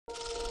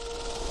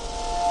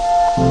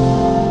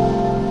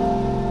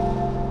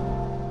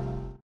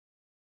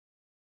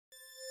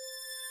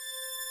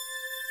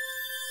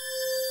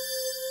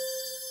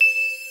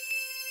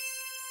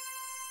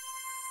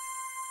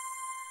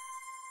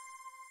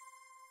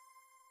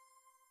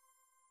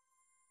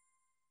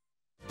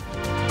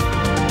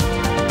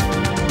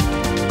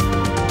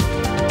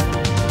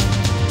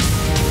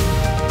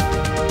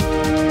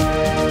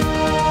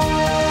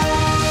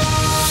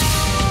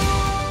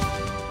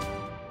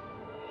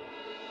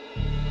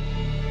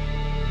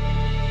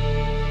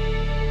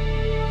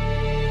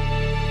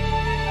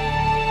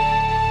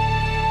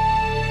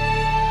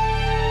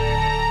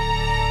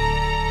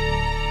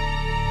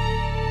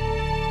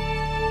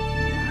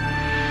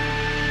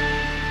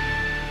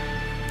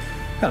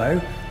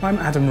Hello, I'm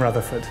Adam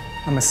Rutherford.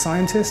 I'm a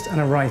scientist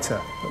and a writer,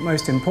 but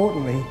most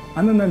importantly,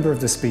 I'm a member of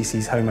the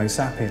species Homo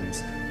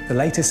sapiens, the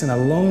latest in a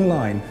long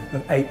line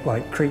of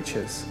ape-like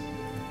creatures.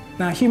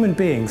 Now, human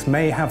beings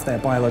may have their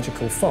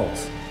biological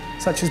faults,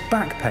 such as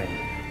back pain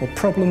or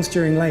problems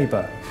during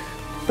labour.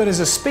 But as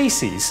a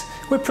species,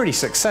 we're pretty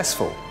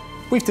successful.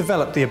 We've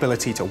developed the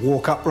ability to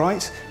walk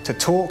upright, to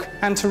talk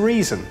and to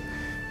reason.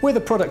 We're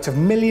the product of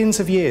millions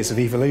of years of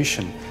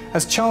evolution,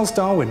 as Charles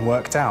Darwin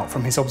worked out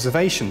from his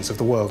observations of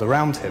the world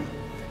around him.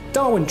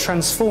 Darwin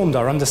transformed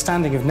our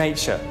understanding of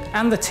nature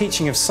and the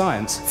teaching of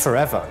science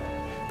forever.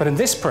 But in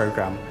this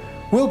programme,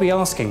 we'll be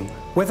asking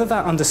whether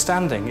that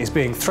understanding is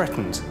being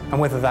threatened and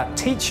whether that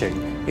teaching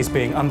is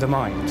being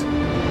undermined.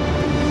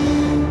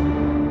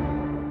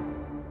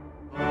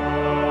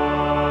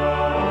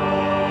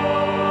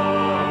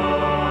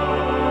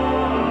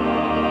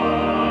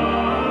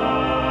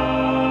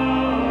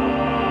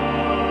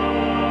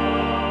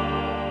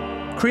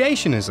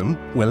 Creationism,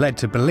 we're led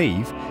to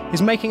believe,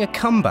 is making a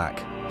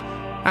comeback.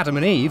 Adam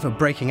and Eve are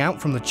breaking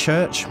out from the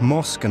church,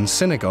 mosque and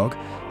synagogue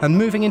and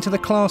moving into the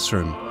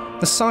classroom,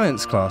 the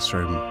science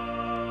classroom.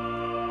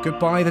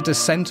 Goodbye the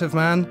descent of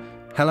man,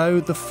 hello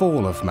the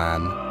fall of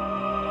man.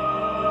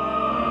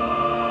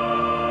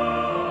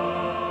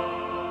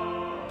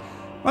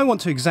 I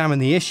want to examine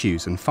the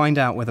issues and find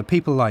out whether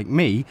people like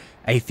me,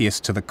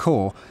 atheists to the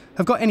core,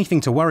 have got anything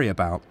to worry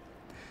about.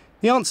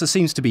 The answer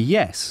seems to be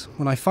yes,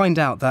 when I find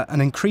out that an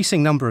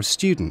increasing number of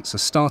students are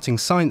starting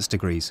science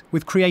degrees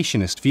with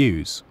creationist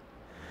views.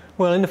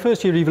 Well, in the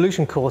first year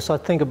evolution course, I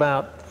think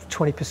about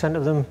 20%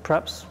 of them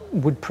perhaps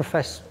would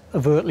profess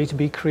overtly to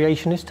be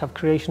creationist, have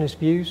creationist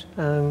views,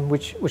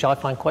 which I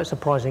find quite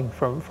surprising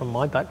from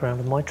my background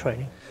and my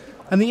training.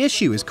 And the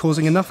issue is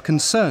causing enough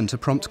concern to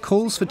prompt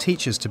calls for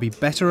teachers to be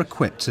better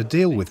equipped to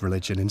deal with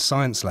religion in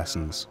science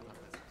lessons.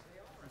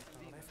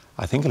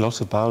 I think a lot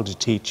of biology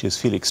teachers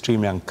feel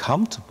extremely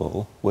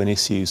uncomfortable when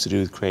issues to do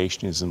with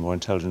creationism or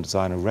intelligent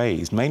design are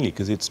raised, mainly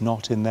because it's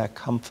not in their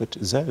comfort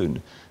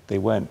zone. They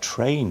weren't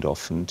trained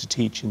often to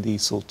teach in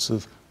these sorts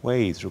of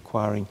ways,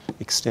 requiring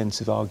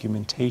extensive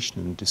argumentation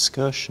and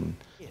discussion.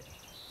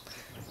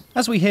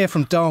 As we hear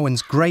from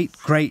Darwin's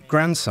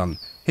great-great-grandson,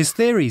 his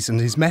theories and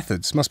his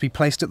methods must be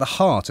placed at the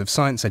heart of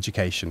science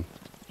education.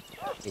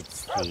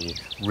 It's the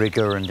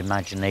rigour and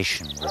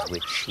imagination with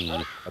which he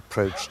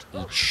approached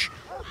each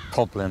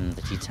problem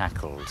that he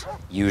tackled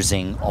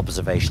using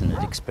observation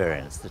and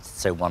experience that's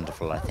so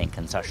wonderful, I think,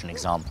 and such an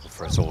example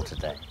for us all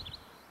today.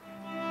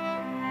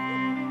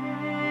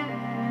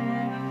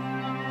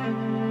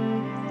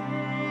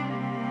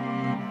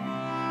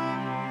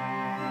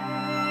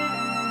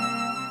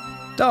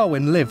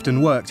 Darwin lived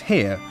and worked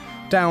here,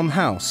 Down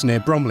House near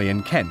Bromley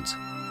in Kent.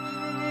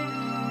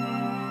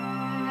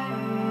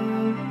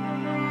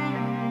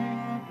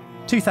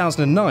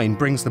 "2009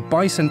 brings the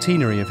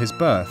bicentenary of his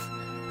birth,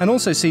 and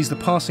also sees the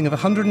passing of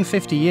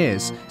 150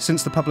 years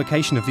since the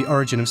publication of The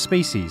Origin of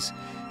Species,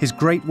 his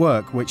great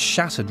work which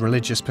shattered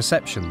religious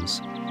perceptions.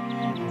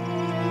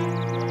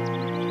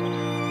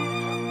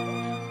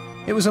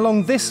 It was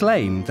along this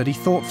lane that he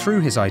thought through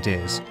his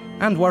ideas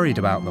and worried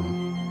about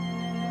them.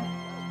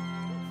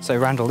 So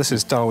Randall, this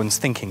is Darwin's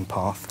thinking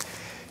path.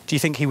 Do you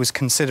think he was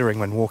considering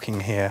when walking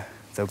here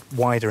the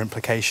wider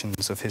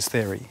implications of his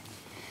theory?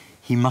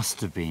 He must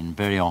have been,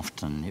 very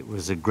often. It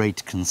was a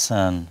great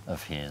concern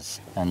of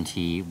his, and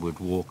he would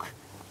walk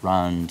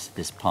round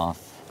this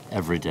path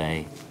every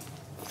day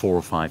 4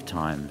 or 5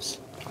 times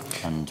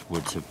and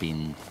would have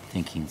been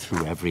thinking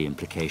through every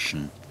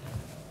implication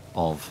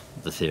of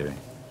the theory.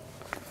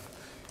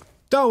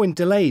 Darwin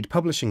delayed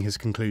publishing his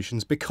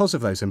conclusions because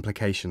of those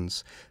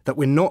implications, that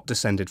we're not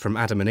descended from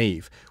Adam and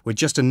Eve, we're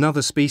just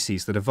another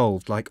species that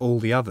evolved like all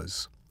the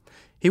others.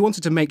 He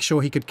wanted to make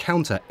sure he could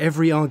counter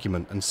every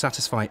argument and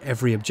satisfy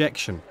every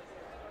objection.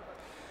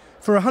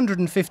 For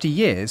 150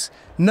 years,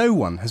 no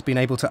one has been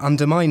able to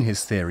undermine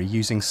his theory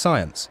using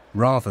science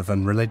rather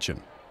than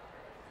religion.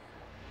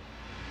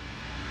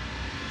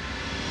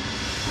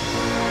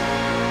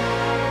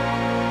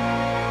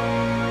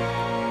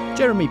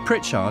 Jeremy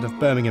Pritchard of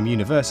Birmingham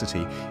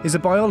University is a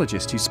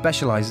biologist who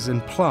specialises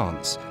in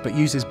plants but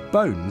uses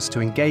bones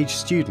to engage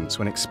students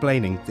when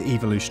explaining the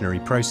evolutionary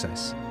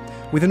process.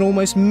 With an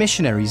almost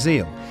missionary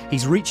zeal,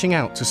 he's reaching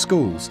out to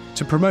schools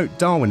to promote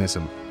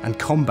Darwinism and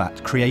combat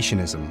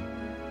creationism.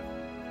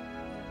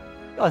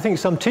 I think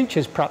some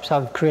teachers perhaps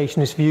have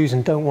creationist views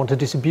and don't want to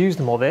disabuse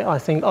them of it. I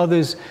think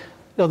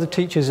other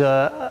teachers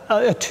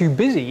are too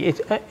busy.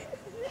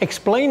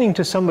 Explaining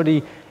to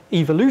somebody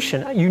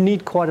evolution, you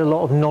need quite a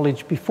lot of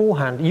knowledge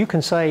beforehand. You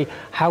can say,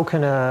 how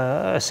can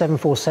a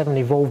 747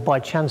 evolve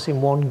by chance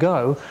in one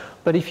go?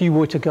 But if you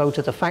were to go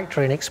to the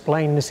factory and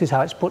explain this is how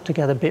it's put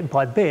together bit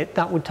by bit,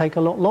 that would take a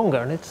lot longer,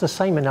 and it's the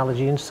same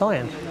analogy in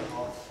science.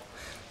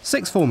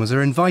 Sixth formers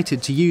are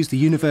invited to use the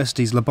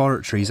university's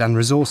laboratories and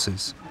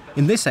resources.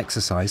 In this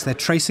exercise, they're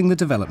tracing the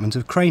development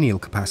of cranial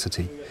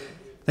capacity.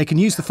 They can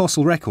use the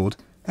fossil record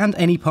and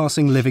any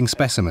passing living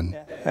specimen.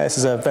 This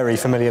is a very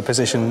familiar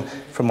position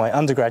from my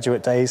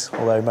undergraduate days,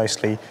 although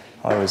mostly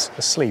I was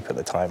asleep at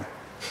the time.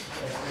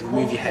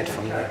 Move your head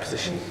from the right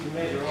position.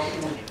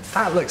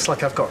 That looks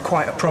like I've got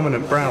quite a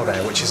prominent brow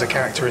there, which is a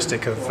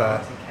characteristic of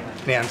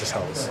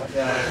Neanderthals.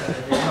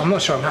 I'm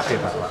not sure I'm happy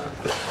about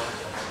that.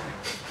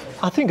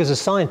 I think as a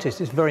scientist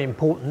it's very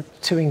important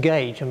to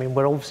engage. I mean,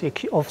 we're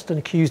obviously often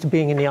accused of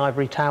being in the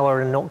ivory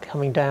tower and not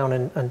coming down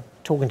and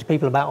talking to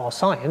people about our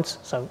science,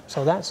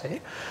 so that's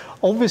it.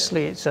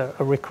 Obviously it's a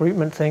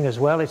recruitment thing as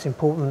well. It's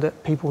important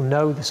that people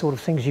know the sort of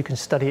things you can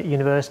study at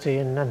university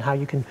and how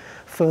you can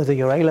further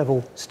your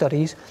A-level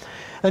studies.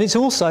 And it's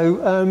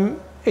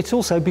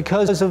also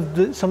because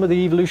of some of the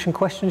evolution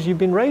questions you've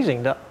been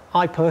raising that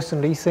I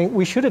personally think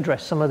we should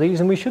address some of these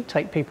and we should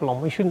take people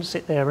on. We shouldn't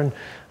sit there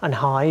and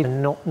hide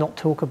and not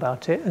talk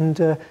about it. And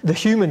the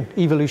human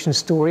evolution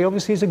story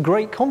obviously is a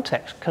great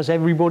context because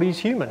everybody's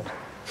human.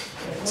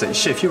 So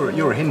if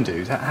you're a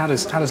Hindu, how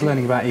does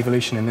learning about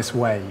evolution in this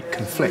way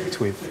conflict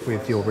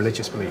with your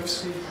religious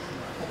beliefs?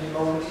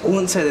 I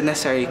wouldn't say they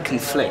necessarily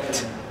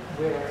conflict.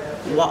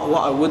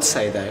 What I would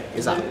say though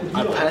is that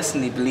I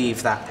personally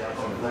believe that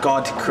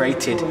God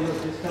created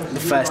the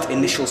first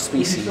initial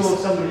species,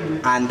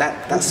 and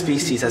that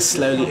species has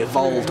slowly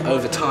evolved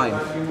over time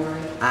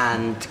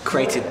and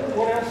created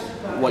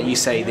what you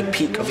say the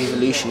peak of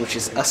evolution, which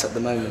is us at the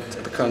moment,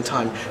 at the current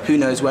time. Who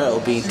knows where it will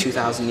be in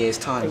 2,000 years'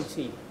 time.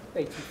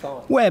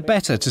 Where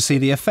better to see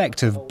the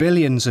effect of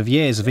billions of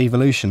years of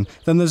evolution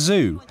than the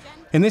zoo,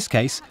 in this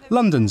case,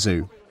 London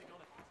Zoo.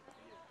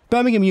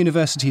 Birmingham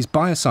University's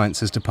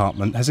Biosciences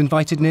department has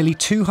invited nearly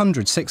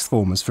 200 sixth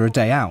formers for a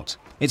day out,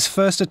 its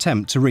first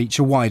attempt to reach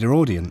a wider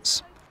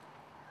audience.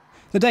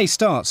 The day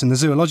starts in the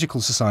Zoological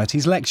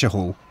Society's lecture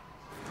hall.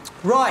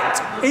 Right,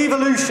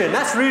 evolution,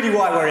 that's really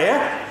why we're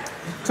here.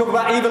 Talk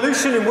about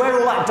evolution and where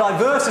all that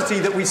diversity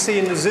that we see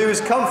in the zoo has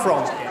come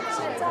from.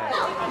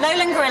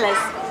 Lowland gorillas.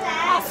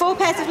 4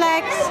 pairs of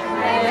legs,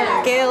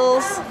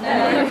 gills,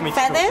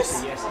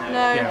 feathers,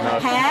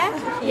 hair.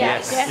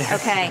 Yes.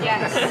 Okay.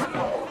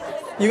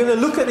 You're going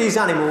to look at these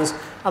animals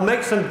and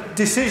make some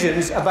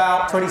decisions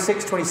about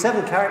 26,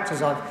 27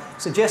 characters I've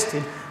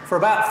suggested for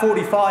about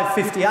 45,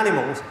 50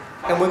 animals.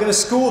 And we're going to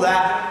score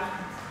that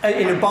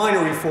in a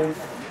binary form.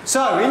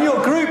 So, in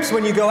your groups,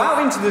 when you go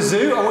out into the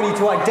zoo, I want you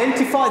to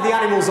identify the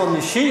animals on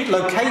the sheet,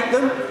 locate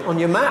them on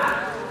your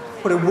map,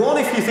 put a 1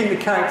 if you think the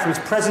character is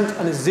present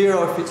and a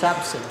 0 if it's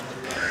absent.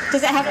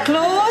 Does it have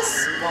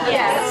claws?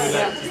 Yes.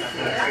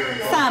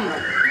 Thumb?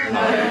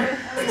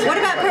 No. What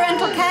about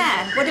parental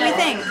care? What do we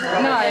think?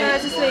 No.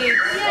 Just leave.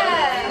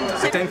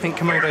 Yeah. I don't think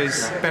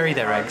Komodos bury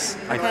their eggs.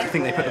 I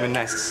think they put them in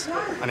nests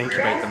and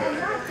incubate them.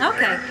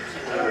 Okay.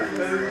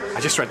 I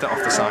just read that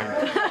off the sign.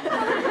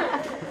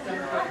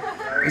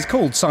 It's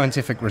called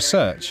scientific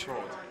research.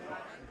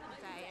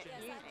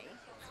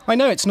 I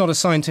know it's not a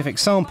scientific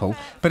sample,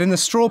 but in the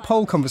straw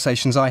poll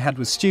conversations I had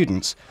with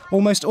students,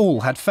 almost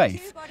all had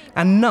faith,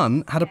 and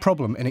none had a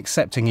problem in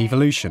accepting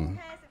evolution.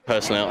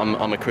 Personally,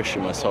 I'm a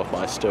Christian myself,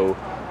 but I still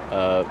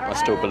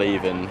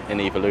believe in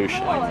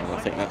evolution, and I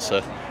think that's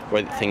the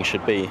way that things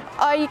should be.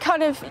 I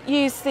kind of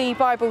use the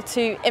Bible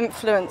to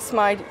influence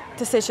my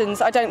decisions.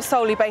 I don't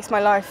solely base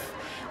my life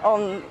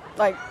on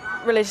like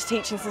religious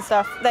teachings and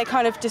stuff. They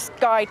kind of just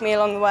guide me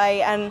along the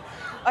way, and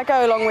I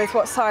go along with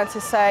what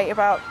scientists say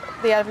about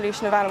the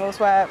evolution of animals,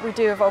 where we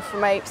do evolve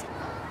from apes.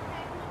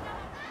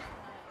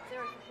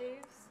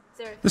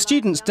 The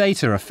students'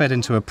 data are fed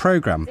into a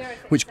programme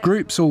which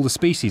groups all the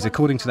species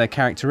according to their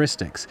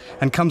characteristics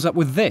and comes up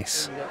with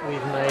this.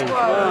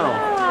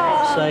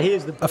 Wow. So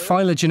here's a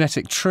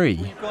phylogenetic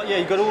tree.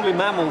 You've got all the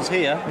mammals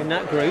here in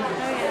that group.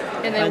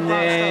 And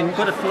then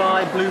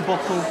butterfly, blue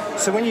bottle.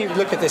 So when you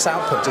look at this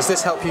output, does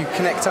this help you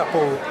connect up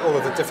all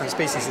of the different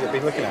species that you've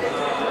been looking at?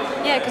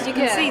 Yeah, because you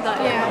can see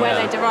that where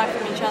they derive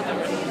from each other.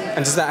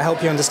 And does that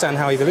help you understand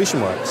how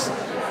evolution works?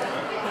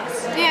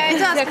 Yeah, it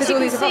does, because you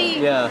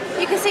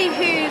can see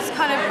who's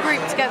kind of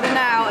grouped together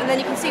now, and then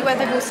you can see where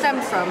they've all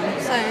stemmed from,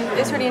 so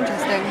it's really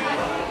interesting.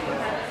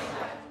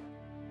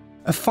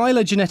 A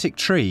phylogenetic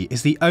tree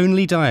is the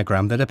only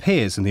diagram that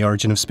appears in The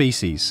Origin of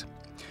Species.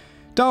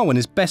 Darwin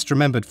is best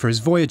remembered for his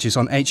voyages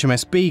on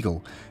HMS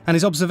Beagle and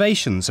his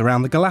observations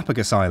around the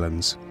Galapagos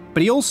Islands,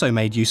 but he also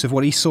made use of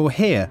what he saw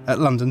here at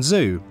London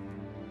Zoo.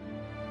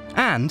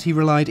 And he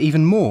relied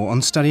even more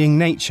on studying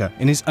nature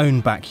in his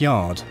own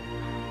backyard.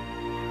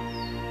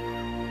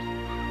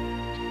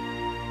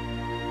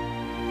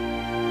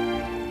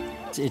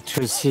 It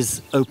was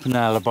his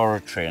open-air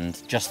laboratory,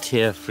 and just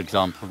here, for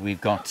example,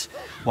 we've got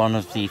one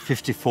of the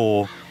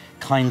 54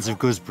 kinds of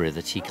gooseberry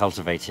that he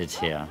cultivated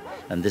here,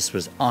 and this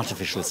was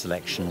artificial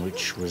selection,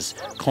 which was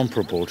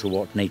comparable to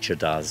what nature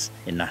does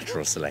in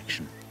natural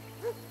selection.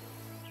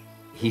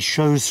 He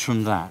shows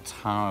from that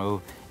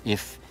how,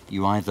 if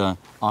you either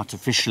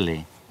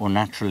artificially or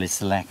naturally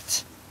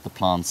select the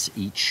plants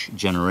each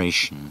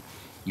generation,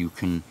 you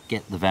can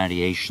get the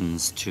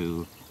variations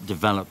to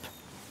develop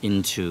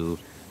into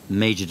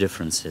major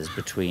differences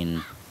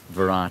between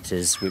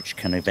varieties which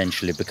can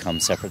eventually become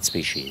separate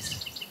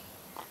species.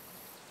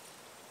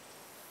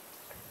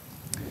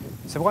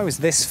 So why was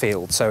this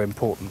field so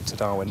important to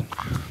Darwin?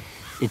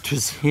 It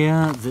was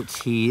here that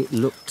he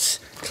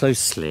looked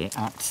closely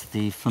at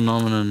the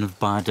phenomenon of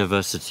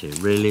biodiversity,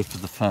 really for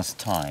the first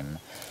time,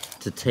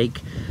 to take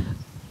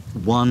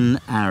one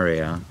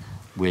area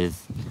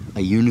with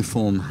a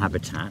uniform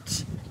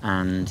habitat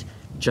and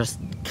just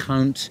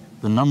count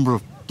the number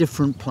of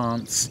different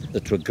plants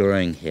that were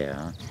growing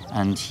here,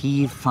 and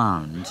he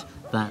found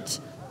that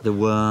there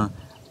were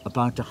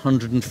about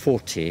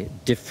 140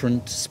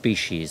 different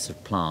species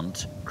of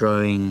plant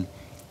growing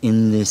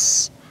in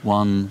this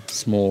one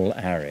small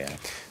area.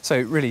 So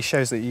it really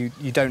shows that you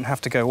don't have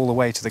to go all the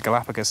way to the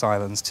Galapagos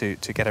Islands to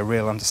get a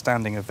real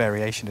understanding of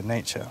variation in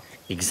nature.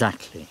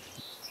 Exactly.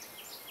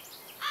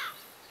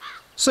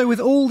 So with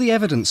all the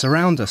evidence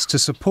around us to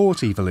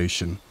support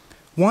evolution,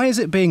 why is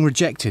it being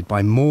rejected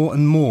by more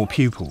and more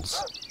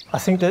pupils? I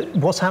think that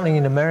what's happening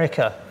in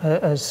America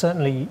has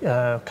certainly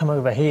come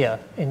over here,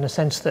 in the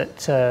sense that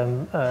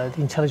the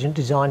intelligent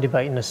design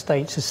debate in the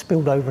States has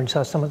spilled over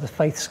into some of the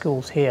faith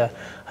schools here,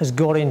 has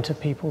got into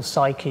people's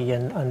psyche,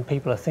 and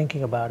people are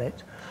thinking about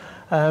it.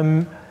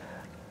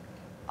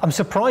 I'm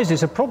surprised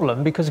it's a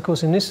problem because, of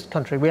course, in this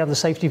country we have the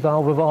safety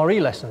valve of RE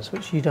lessons,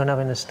 which you don't have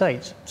in the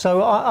States.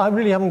 So I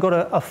really haven't got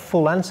a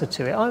full answer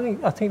to it.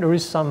 I think there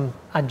is some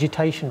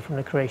agitation from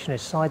the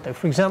creationist side, though.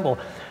 For example,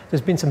 there's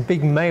been some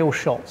big mail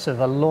shots of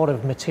a lot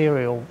of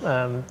material,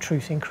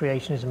 truth in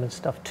creationism and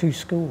stuff, to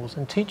schools,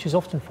 and teachers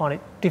often find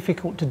it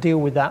difficult to deal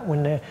with that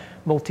when they're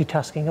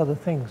multitasking other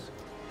things.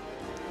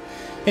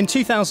 In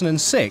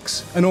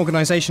 2006, an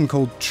organisation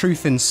called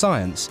Truth in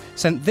Science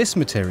sent this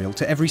material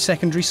to every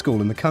secondary school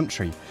in the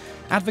country,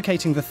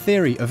 advocating the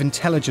theory of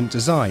intelligent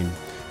design,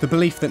 the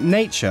belief that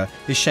nature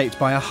is shaped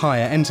by a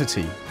higher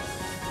entity.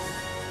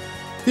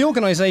 The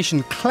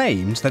organisation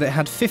claimed that it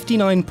had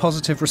 59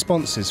 positive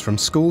responses from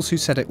schools who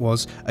said it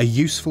was a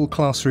useful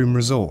classroom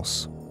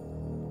resource.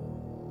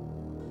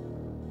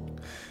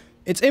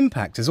 Its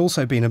impact has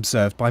also been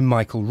observed by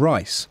Michael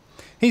Reiss.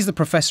 He's the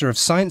Professor of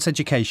Science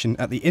Education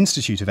at the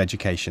Institute of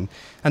Education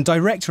and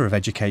Director of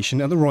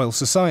Education at the Royal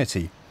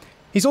Society.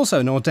 He's also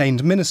an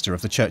ordained minister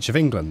of the Church of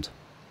England.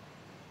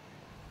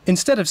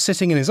 Instead of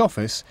sitting in his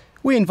office,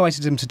 we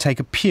invited him to take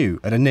a pew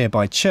at a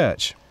nearby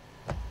church.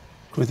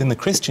 Within the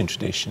Christian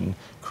tradition,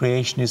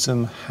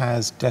 creationism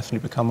has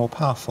definitely become more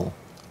powerful.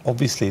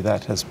 Obviously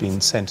that has been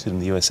centred in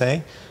the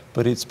USA,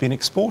 but it's been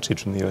exported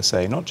from the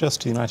USA, not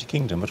just to the United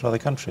Kingdom, but to other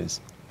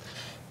countries.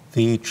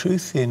 The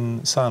Truth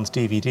in Science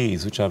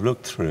DVDs, which I've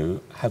looked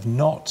through, have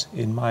not,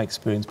 in my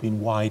experience,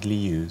 been widely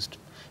used.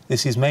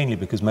 This is mainly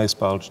because most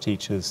biology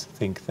teachers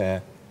think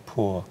they're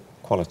poor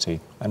quality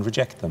and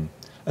reject them.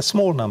 A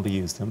small number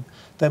use them.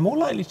 They're more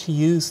likely to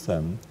use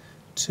them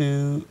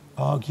to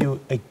argue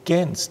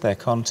against their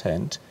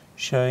content,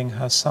 showing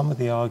how some of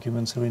the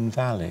arguments are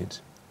invalid,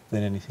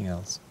 than anything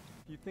else.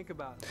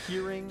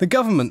 The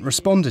government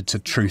responded to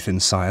Truth in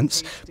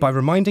Science by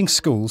reminding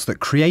schools that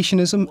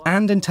creationism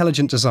and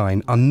intelligent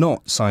design are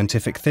not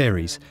scientific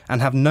theories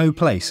and have no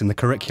place in the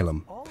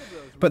curriculum.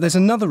 But there's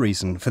another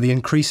reason for the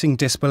increasing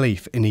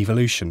disbelief in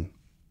evolution.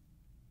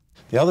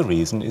 The other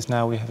reason is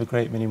now we have a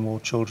great many more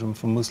children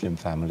from Muslim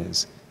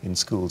families in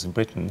schools in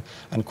Britain,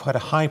 and quite a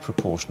high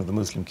proportion of the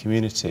Muslim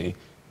community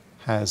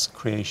has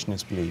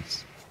creationist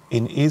beliefs.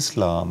 In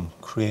Islam,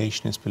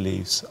 creationist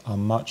beliefs are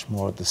much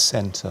more at the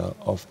centre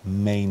of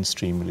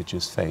mainstream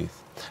religious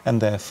faith, and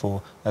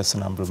therefore, as the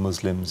number of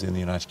Muslims in the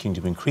United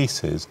Kingdom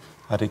increases,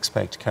 I'd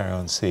expect to carry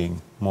on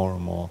seeing more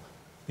and more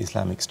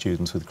Islamic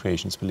students with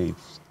creationist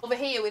beliefs.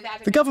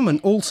 The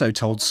government also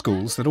told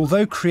schools that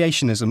although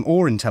creationism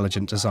or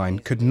intelligent design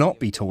could not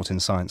be taught in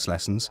science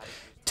lessons,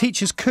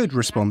 teachers could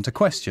respond to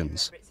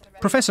questions.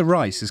 Professor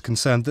Reiss is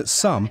concerned that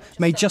some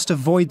may just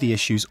avoid the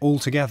issues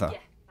altogether.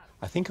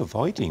 I think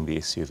avoiding the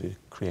issue of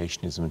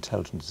creationism and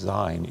intelligent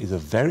design is a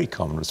very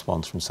common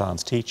response from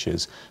science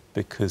teachers,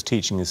 because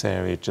teaching this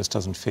area just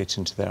doesn't fit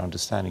into their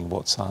understanding of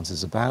what science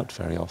is about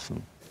very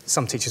often.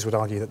 Some teachers would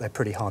argue that they're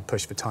pretty hard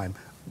pushed for time.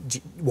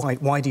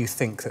 Why do you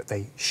think that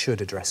they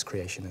should address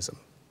creationism?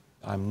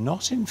 I'm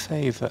not in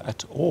favour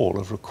at all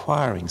of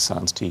requiring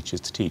science teachers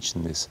to teach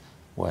in this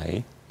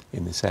way,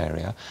 in this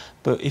area,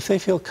 but if they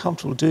feel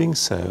comfortable doing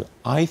so,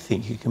 I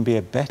think it can be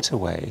a better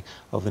way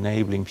of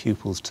enabling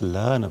pupils to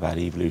learn about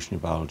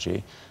evolutionary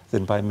biology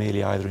than by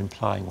merely either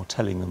implying or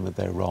telling them that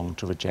they're wrong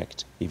to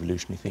reject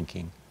evolutionary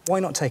thinking.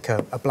 Why not take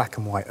a black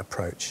and white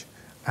approach?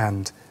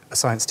 And a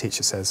science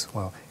teacher says,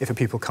 well, if a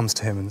pupil comes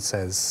to him and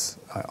says,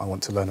 I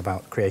want to learn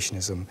about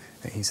creationism,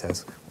 he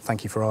says,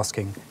 thank you for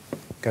asking,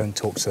 go and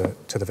talk to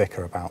the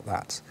vicar about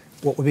that.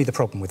 What would be the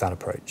problem with that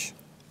approach?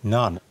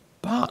 None.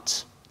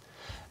 But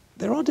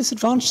there are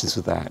disadvantages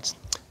with that.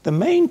 The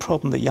main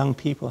problem that young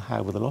people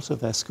have with a lot of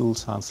their school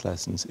science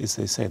lessons is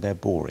they say they're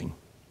boring.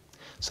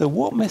 So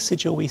what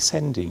message are we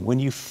sending when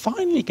you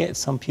finally get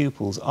some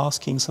pupils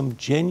asking some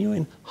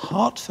genuine,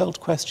 heartfelt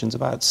questions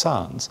about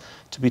science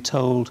to be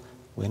told,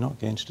 we're not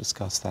going to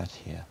discuss that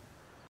here?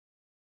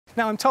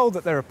 Now, I'm told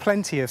that there are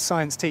plenty of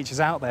science teachers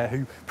out there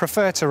who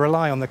prefer to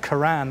rely on the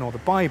Quran or the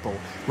Bible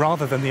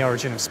rather than the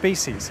Origin of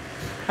Species.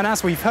 And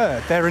as we've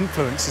heard, their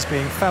influence is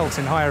being felt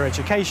in higher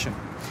education.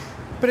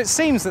 But it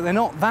seems that they're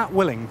not that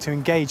willing to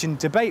engage in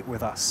debate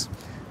with us.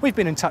 We've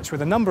been in touch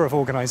with a number of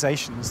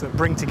organisations that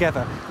bring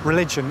together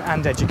religion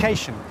and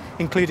education,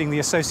 including the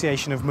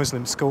Association of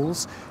Muslim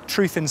Schools,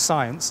 Truth in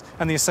Science,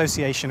 and the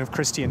Association of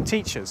Christian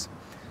Teachers.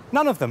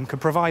 None of them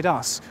could provide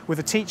us with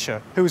a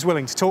teacher who was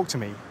willing to talk to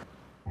me.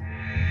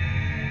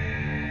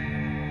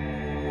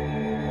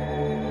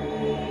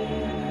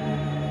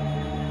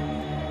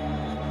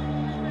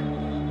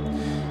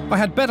 I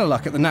had better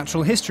luck at the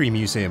Natural History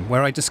Museum,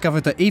 where I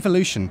discovered that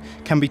evolution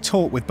can be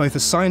taught with both a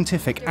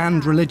scientific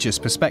and religious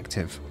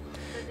perspective.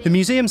 The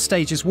museum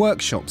stages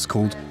workshops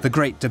called The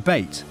Great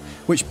Debate,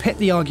 which pit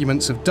the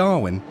arguments of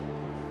Darwin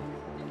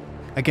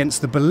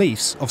against the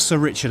beliefs of Sir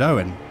Richard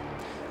Owen.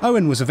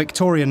 Owen was a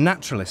Victorian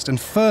naturalist and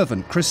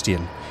fervent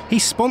Christian. He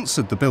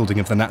sponsored the building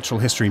of the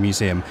Natural History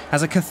Museum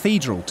as a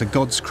cathedral to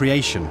God's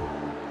creation.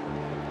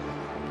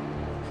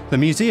 The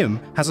museum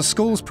has a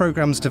schools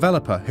programmes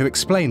developer who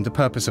explained the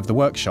purpose of the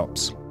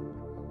workshops.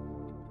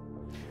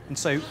 And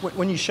so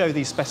when you show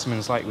these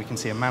specimens, like we can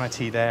see a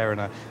manatee there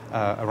and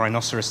a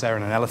rhinoceros there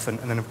and an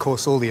elephant, and then of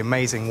course all the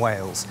amazing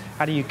whales,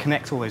 how do you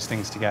connect all those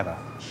things together?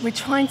 We're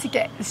trying to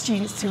get the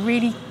students to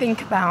really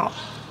think about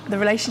the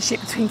relationship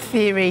between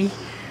theory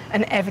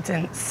and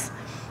evidence,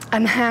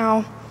 and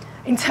how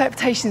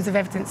interpretations of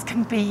evidence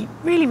can be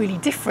really, really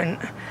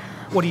different.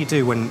 What do you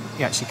do when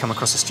you actually come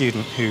across a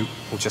student who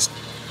will just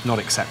not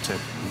accept it,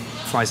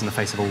 flies in the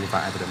face of all of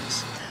that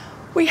evidence?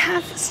 We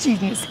have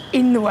students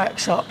in the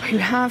workshop who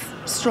have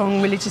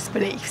strong religious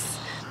beliefs,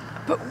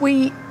 but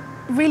we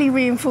really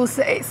reinforce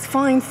that it's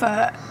fine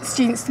for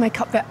students to make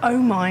up their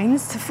own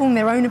minds, to form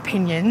their own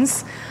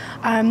opinions,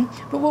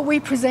 but what we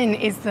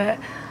present is that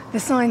the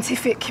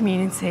scientific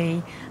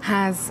community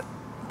has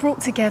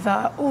brought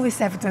together all this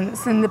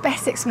evidence, and the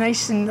best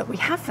explanation that we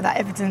have for that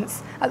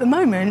evidence at the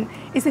moment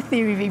is the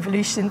theory of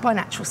evolution by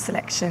natural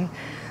selection.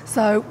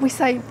 So we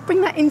say,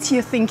 bring that into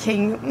your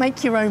thinking,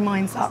 make your own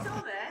minds up.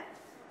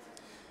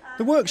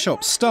 The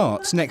workshop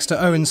starts next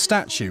to Owen's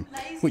statue,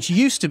 which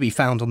used to be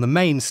found on the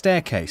main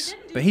staircase,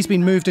 but he's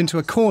been moved into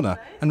a corner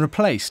and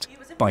replaced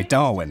by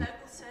Darwin.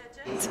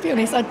 To be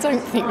honest, I don't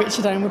think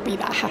Richard Owen would be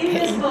that happy.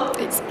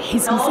 It's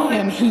his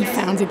museum, he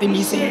founded the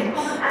museum.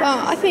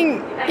 But I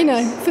think, you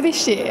know, for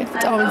this year, for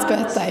Darwin's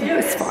birthday,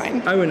 it's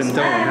fine. Owen and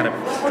Darwin had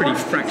a pretty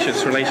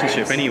fractious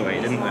relationship anyway,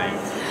 didn't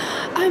they?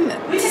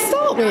 To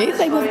start with,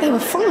 they were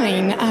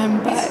fine,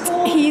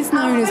 but he's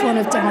known as one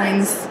of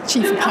Darwin's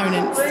chief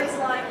opponents.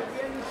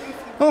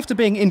 After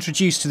being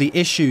introduced to the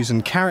issues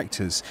and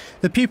characters,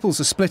 the pupils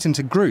are split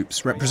into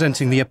groups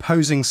representing the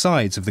opposing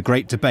sides of the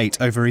great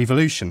debate over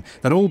evolution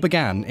that all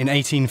began in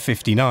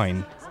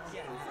 1859.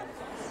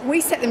 We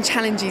set them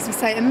challenges. We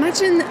say,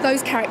 imagine that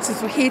those characters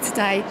were here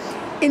today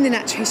in the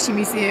Natural History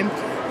Museum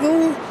with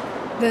all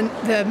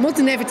the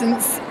modern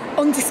evidence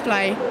on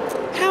display.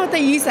 How would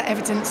they use that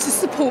evidence to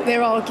support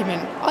their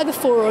argument, either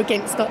for or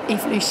against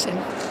evolution?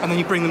 And then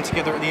you bring them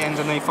together at the end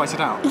and they fight it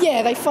out?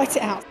 Yeah, they fight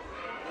it out.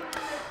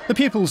 The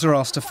pupils are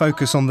asked to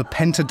focus on the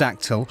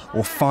pentadactyl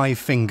or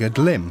five-fingered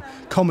limb,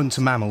 common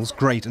to mammals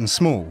great and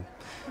small.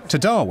 To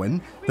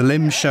Darwin, the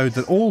limb showed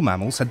that all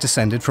mammals had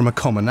descended from a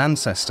common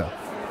ancestor.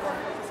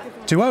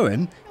 To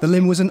Owen, the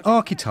limb was an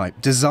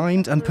archetype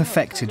designed and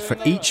perfected for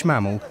each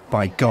mammal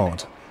by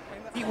God.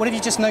 What have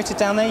you just noted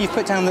down there? You've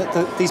put down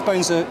that these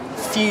bones are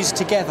fused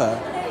together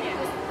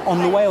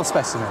on the whale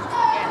specimen.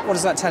 What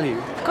does that tell you?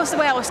 Because the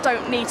whales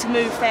don't need to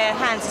move their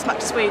hands as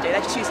much as we do,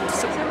 they just use them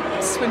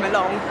to swim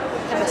along,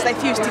 and so they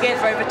fuse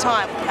together over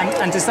time.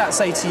 And does that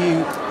say to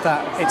you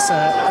that it's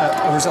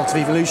a result of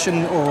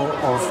evolution or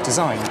of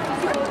design?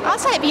 I'd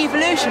say it'd be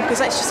evolution,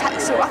 because it's just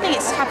I think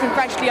it's happened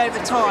gradually over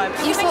time.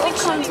 You sort of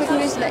come to a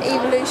conclusion that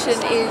evolution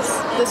is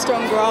the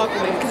stronger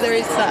argument, because there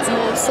is that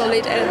more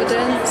solid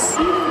evidence.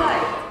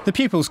 The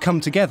pupils come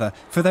together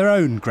for their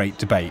own great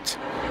debate.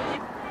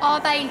 Are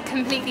they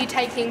completely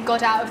taking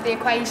God out of the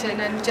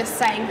equation and just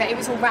saying that it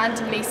was all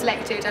randomly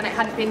selected and it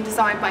hadn't been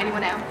designed by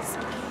anyone else?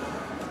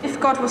 If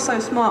God was so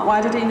smart,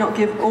 why did he not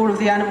give all of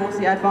the animals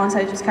the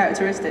advantageous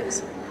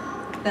characteristics?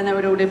 Then they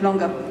would all live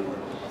longer.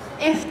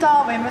 If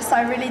Darwin was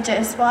so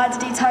religious, why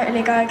did he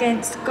totally go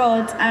against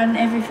God and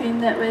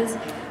everything that was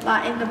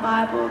like in the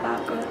Bible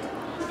about God?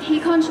 He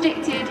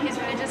contradicted his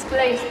religious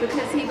beliefs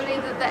because he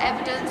believed that the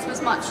evidence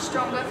was much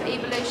stronger for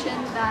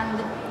evolution than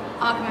the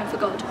argument for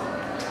God.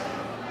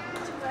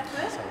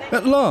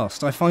 At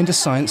last, I find a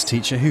science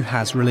teacher who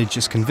has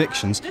religious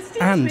convictions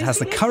and has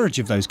the courage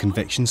of those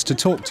convictions to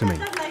talk to me.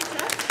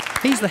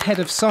 He's the head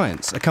of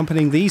science,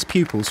 accompanying these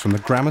pupils from a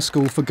grammar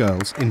school for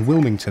girls in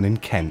Wilmington in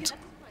Kent.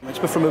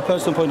 But from a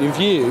personal point of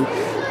view,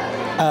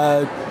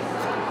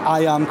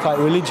 I am quite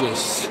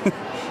religious,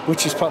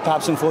 which is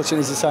perhaps unfortunate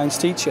as a science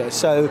teacher.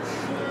 So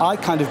I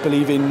kind of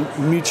believe in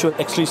mutual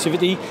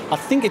exclusivity. I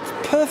think it's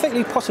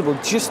perfectly possible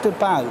just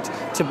about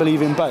to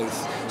believe in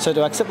both. So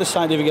to accept the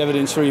scientific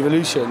evidence for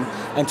evolution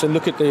and to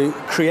look at the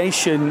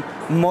creation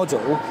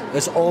model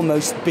as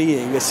almost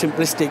being a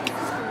simplistic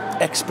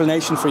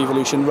explanation for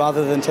evolution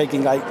rather than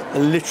taking like a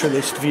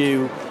literalist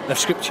view of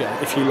scripture,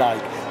 if you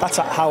like. That's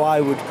how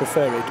I would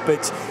prefer it.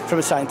 But from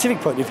a scientific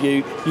point of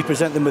view, you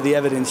present them with the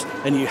evidence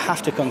and you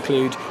have to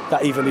conclude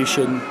that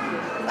evolution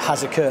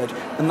has occurred.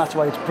 And that's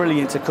why it's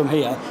brilliant to come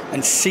here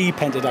and see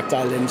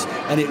pentadactyl limbs,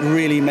 and it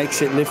really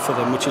makes it live for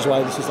them, which is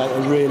why this is like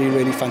a really,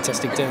 really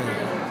fantastic day.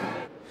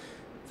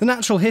 The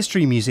Natural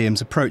History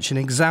Museum's approach in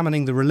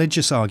examining the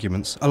religious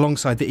arguments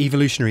alongside the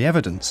evolutionary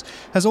evidence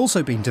has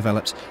also been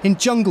developed in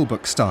Jungle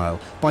Book style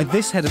by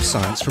this head of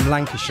science from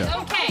Lancashire.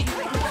 OK,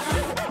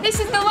 this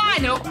is the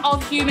lineup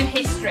of human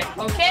history,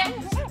 OK?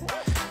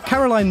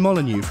 Caroline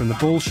Molyneux from the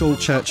Balshall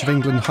Church of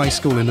England High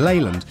School in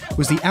Leyland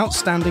was the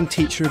Outstanding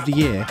Teacher of the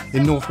Year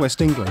in North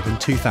West England in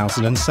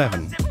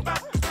 2007.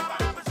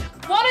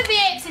 One of the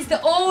apes is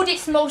the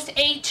oldest, most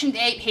ancient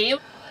ape here.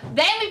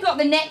 Then we've got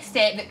the next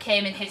ape that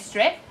came in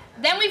history.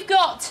 Then we've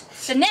got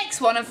the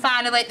next one, and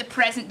finally the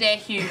present-day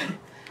human.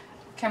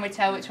 Can we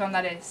tell which one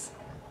that is?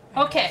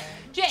 OK.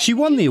 She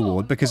won the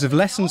award because of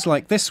lessons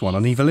like this one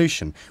on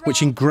evolution,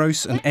 which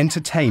engross and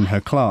entertain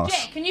her class.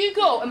 Jane, can you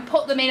go and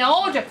put them in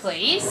order,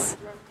 please?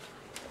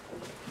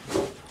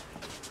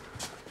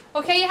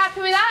 OK, you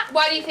happy with that?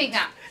 Why do you think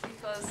that?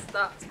 Because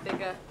that's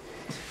bigger.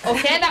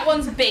 OK, that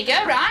one's bigger,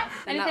 right?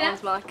 And that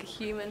one's like a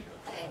human.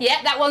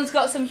 Yeah, that one's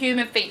got some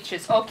human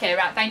features. OK,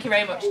 right, thank you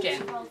very much,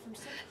 Jane.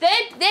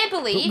 They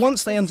believe... But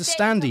once they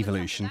understand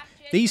evolution,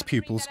 these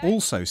pupils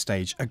also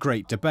stage a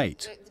great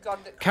debate.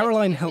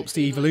 Caroline helps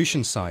the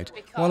evolution side,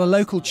 while a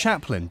local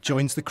chaplain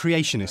joins the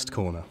creationist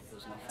corner.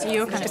 So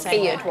you're kind of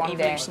saying that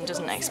evolution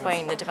doesn't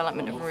explain the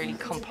development of really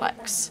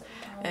complex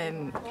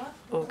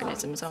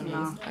organisms, aren't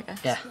you, I guess?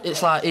 Yeah,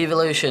 it's like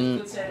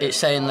evolution, it's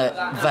saying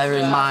that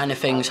very minor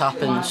things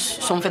happen.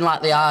 Something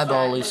like the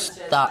eyeball is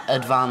that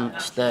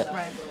advanced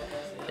that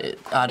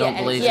I don't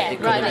believe it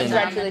could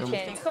have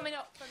been.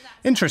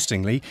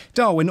 Interestingly,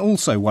 Darwin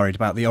also worried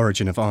about the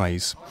origin of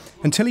eyes,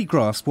 until he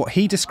grasped what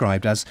he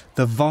described as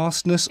the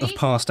vastness of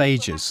past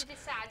ages,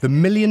 the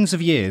millions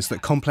of years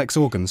that complex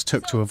organs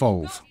took to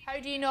evolve. How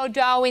do you know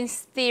Darwin's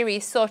theory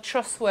is so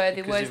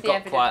trustworthy? Because you've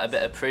got quite a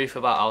bit of proof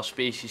about how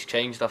species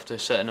changed after a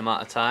certain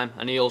amount of time,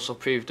 and he also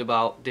proved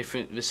about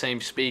the same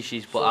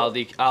species, but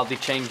how they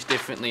changed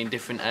differently in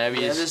different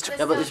areas.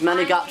 Yeah, but there's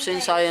many gaps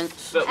in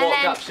science. But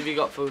what gaps have you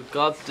got for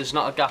God? There's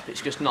not a gap,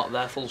 it's just not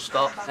there, full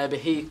stop. Maybe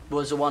he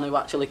was the one who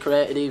actually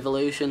created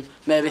evolution.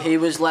 Maybe he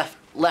was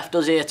left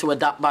us here to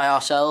adapt by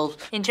ourselves.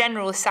 In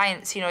general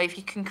science, you know, if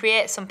you can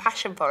create some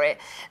passion for it,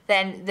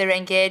 then they're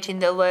engaging,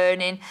 they're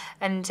learning,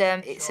 and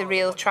it's a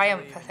real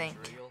triumph, I think.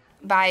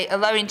 By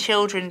allowing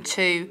children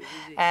to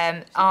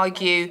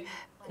argue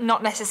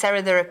not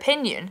necessarily their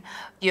opinion,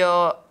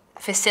 you're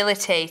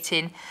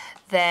facilitating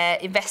their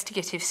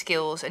investigative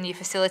skills and you're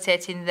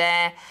facilitating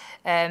their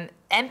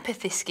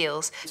empathy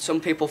skills. Some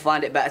people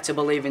find it better to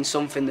believe in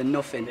something than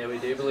nothing. Yeah, we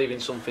do believe in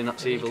something,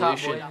 that's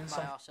evolution.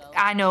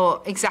 I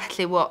know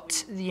exactly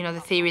what, you know, the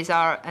theories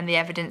are and the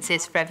evidence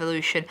is for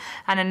evolution,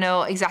 and I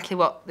know exactly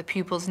what the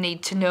pupils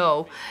need to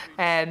know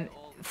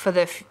for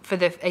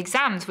the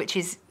exams, which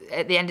is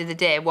at the end of the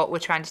day what we're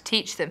trying to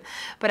teach them.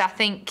 But I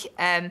think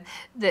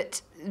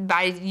that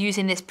by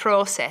using this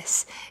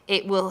process,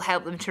 it will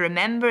help them to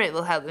remember, it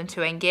will help them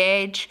to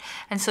engage,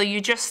 and so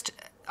you just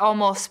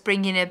almost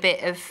bring in a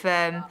bit of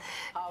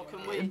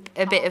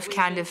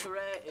kind of,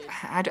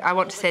 I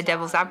want to say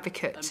devil's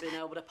advocate.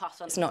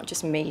 It's not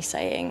just me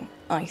saying,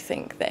 I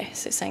think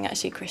this. It's saying,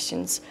 actually,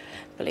 Christians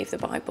believe the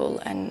Bible,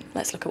 and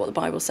let's look at what the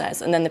Bible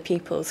says. And then the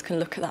pupils can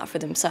look at that for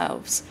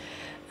themselves.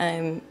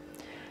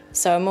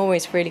 So I'm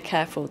always really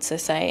careful to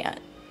say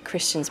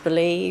Christians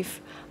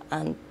believe,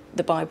 and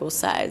the Bible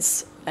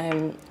says,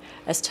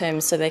 as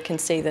terms so they can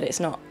see that it's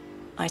not,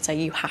 I say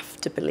you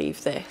have to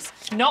believe this.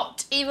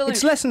 Not evolution.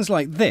 It's lessons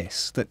like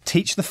this that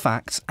teach the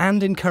facts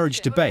and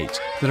encourage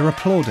debate that are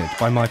applauded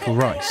by Michael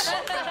Reiss.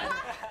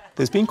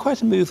 There's been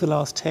quite a move the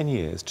last 10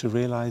 years to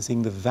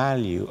realising the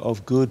value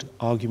of good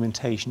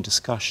argumentation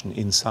discussion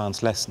in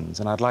science lessons,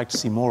 and I'd like to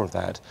see more of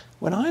that.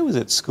 When I was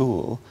at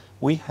school,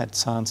 we had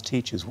science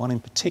teachers, one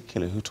in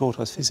particular who taught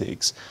us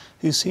physics,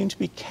 who seemed to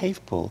be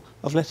capable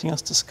of letting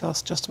us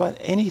discuss just about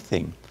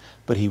anything.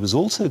 But he was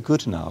also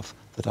good enough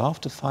that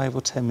after 5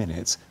 or 10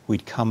 minutes,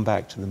 we'd come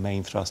back to the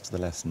main thrust of the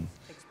lesson.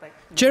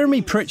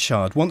 Jeremy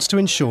Pritchard wants to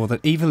ensure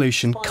that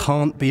evolution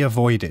can't be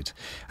avoided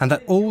and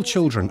that all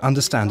children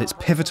understand its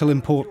pivotal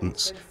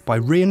importance by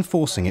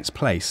reinforcing its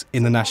place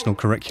in the national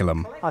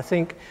curriculum. I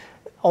think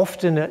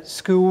often at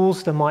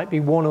schools there might be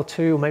 1 or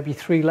 2 or maybe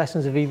 3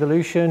 lessons of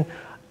evolution,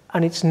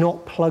 and it's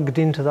not plugged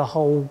into the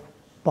whole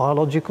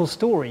biological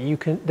story. You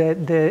can,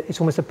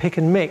 it's almost a pick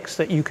and mix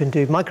that you can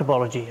do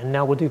microbiology, and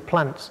now we'll do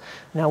plants,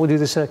 now we'll do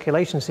the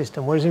circulation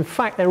system, whereas in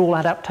fact they're all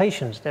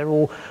adaptations, they're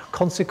all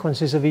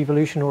consequences of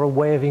evolution or a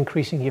way of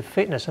increasing your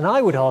fitness. And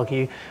I would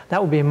argue that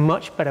would be a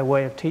much better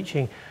way of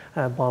teaching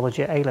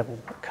biology at A-level,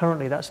 but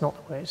currently that's not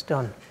the way it's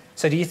done.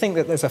 So do you think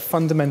that there's a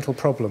fundamental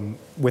problem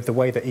with the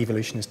way that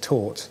evolution is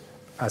taught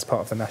as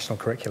part of the national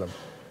curriculum?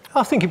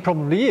 I think it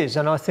probably is,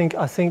 and I think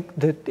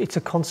that it's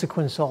a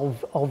consequence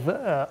of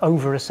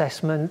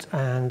over-assessment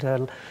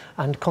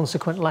and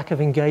consequent lack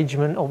of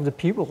engagement of the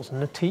pupils,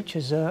 and the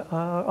teachers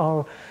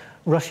are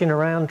rushing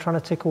around trying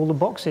to tick all the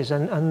boxes,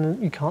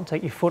 and you can't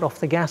take your foot off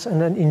the gas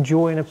and then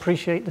enjoy and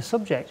appreciate the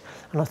subject.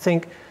 And I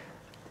think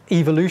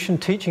evolution,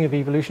 teaching of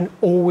evolution,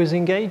 always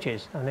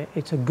engages, and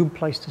it's a good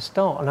place to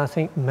start. And I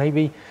think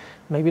maybe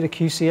the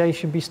QCA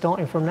should be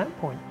starting from that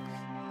point.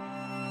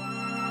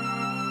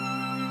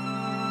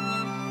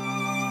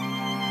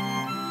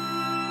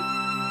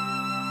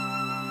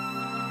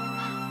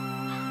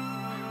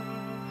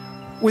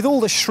 With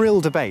all the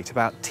shrill debate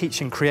about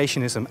teaching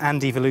creationism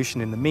and evolution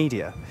in the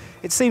media,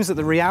 it seems that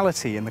the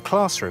reality in the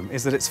classroom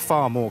is that it's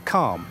far more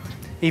calm.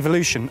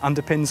 Evolution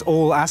underpins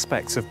all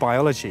aspects of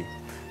biology,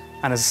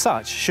 and as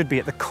such should be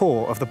at the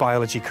core of the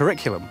biology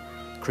curriculum.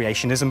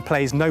 Creationism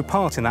plays no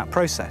part in that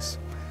process,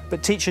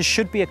 but teachers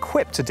should be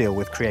equipped to deal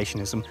with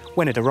creationism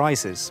when it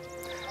arises.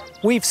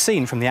 We've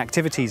seen from the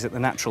activities at the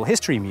Natural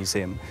History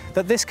Museum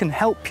that this can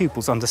help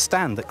pupils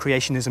understand that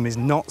creationism is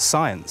not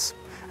science,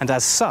 and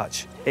as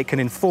such, it can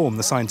inform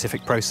the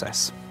scientific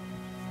process.